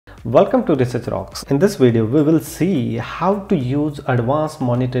Welcome to Research Rocks. In this video, we will see how to use advanced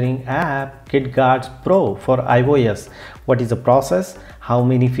monitoring app KidsGuard Pro for iOS. What is the process? How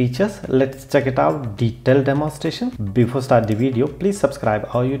many features? Let's check it out. Detailed demonstration. Before start the video, please subscribe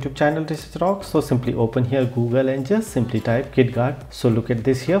our YouTube channel Research Rocks. So simply open here Google and just simply type KidsGuard. So look at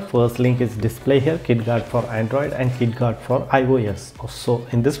this here. First link is display here, KidsGuard for Android and KidsGuard for iOS. So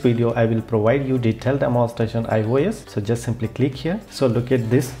in this video, I will provide you detailed demonstration iOS. So just simply click here. So look at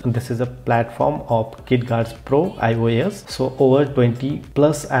this. This is a platform of KidsGuard Pro iOS. So over 20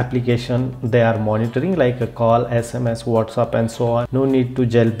 plus application they are monitoring, like a call, SMS, WhatsApp and so on. No need to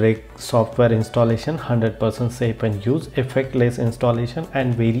jailbreak software installation, 100% safe and use, effectless installation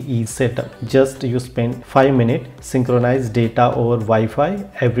and very easy setup. Just you spend 5 minutes, synchronize data over Wi-Fi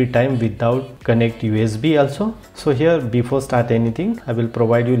every time without connect USB also. So here before start anything, I will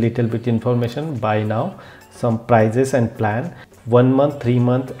provide you little bit information by now, some prices and plan. 1 month, 3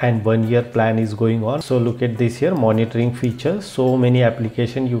 month and 1 year plan is going on. So look at this here, monitoring features. So many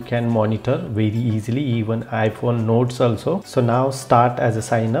applications you can monitor very easily, even iPhone notes also. So now start as a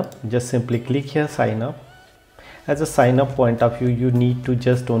sign up. Just simply click here, sign up. As a sign up point of view, you need to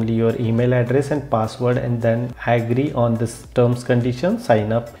just only your email address and password and then agree on this terms conditions,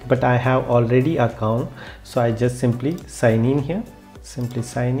 sign up. But I have already account, so I just simply sign in here, simply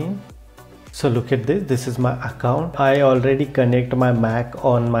sign in. So look at this is my account. I already connect my Mac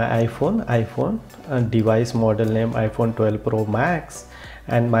on my iPhone and device model name iPhone 12 Pro Max,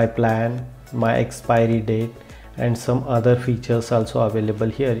 and my plan, my expiry date and some other features also available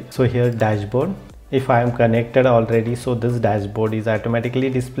here. So here dashboard, if I am connected already, so this dashboard is automatically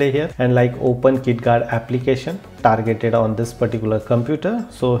display here, and like open KidsGuard application targeted on this particular computer.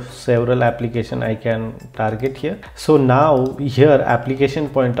 So several application I can target here. So now here application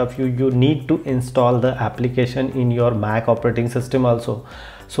point of view, you need to install the application in your Mac operating system also.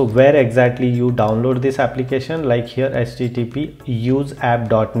 So where exactly you download this application, like here http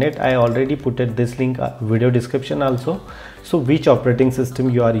useapp.net. I already put this link video description also. So which operating system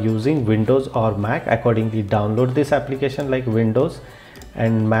you are using, Windows or Mac, accordingly download this application like Windows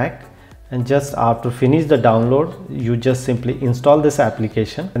and Mac. And just after finish the download, you just simply install this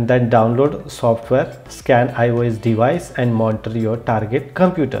application and then download software, scan iOS device and monitor your target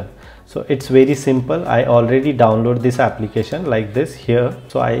computer. So it's very simple. I already download this application like this here.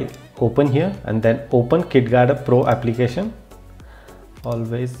 So I open here and then open KidsGuard Pro application.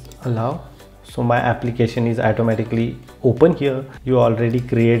 Always allow. So my application is automatically open here. You already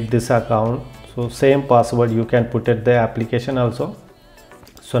create this account. So same password you can put at the application also.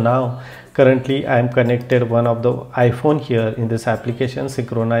 So now currently I am connected one of the iPhone here in this application,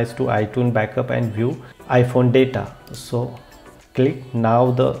 synchronized to iTunes backup and view iPhone data. So click,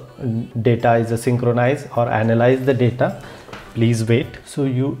 now the data is synchronized or analyze the data. Please wait. So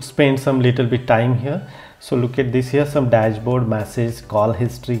you spend some little bit time here. So look at this here, some dashboard, message, call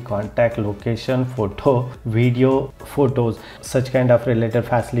history, contact, location, photo, video, photos, such kind of related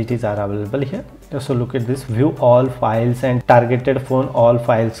facilities are available here. So look at this, view all files and targeted phone, all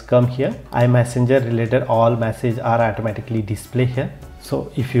files come here. iMessenger related all messages are automatically displayed here.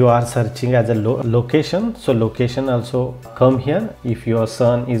 So if you are searching as a location, so location also come here. If your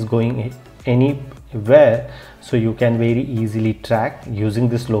son is going anywhere, so you can very easily track using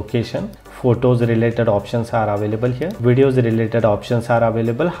this location. Photos related options are available here. Videos related options are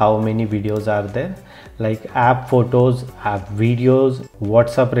available. How many videos are there? Like app photos, app videos,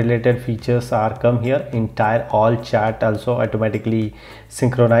 WhatsApp related features are come here. Entire all chat also automatically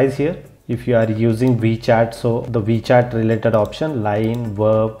synchronize here. If you are using WeChat, so the WeChat related option, line,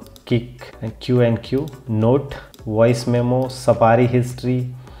 verb, kick and Q&Q, note, voice memo, Safari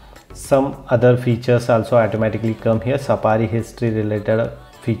history, some other features also automatically come here. Safari history related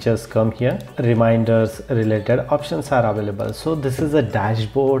features come here. Reminders related options are available. So this is a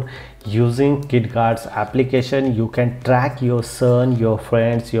dashboard using KidsGuard's application. You can track your son, your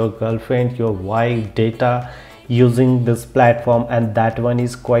friends, your girlfriend, your wife data using this platform, and that one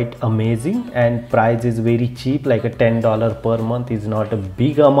is quite amazing and price is very cheap, like a $10 per month is not a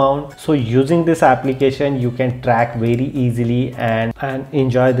big amount. So using this application you can track very easily and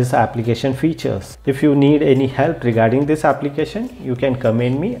enjoy this application features. If you need any help regarding this application, you can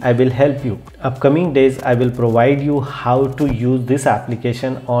comment me, I will help you. Upcoming days I will provide you how to use this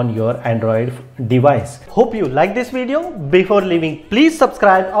application on your Android device. Hope you like this video. Before leaving, please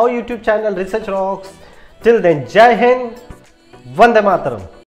subscribe our YouTube channel Research Rocks. Till then, Jai Hind, Vande Mataram.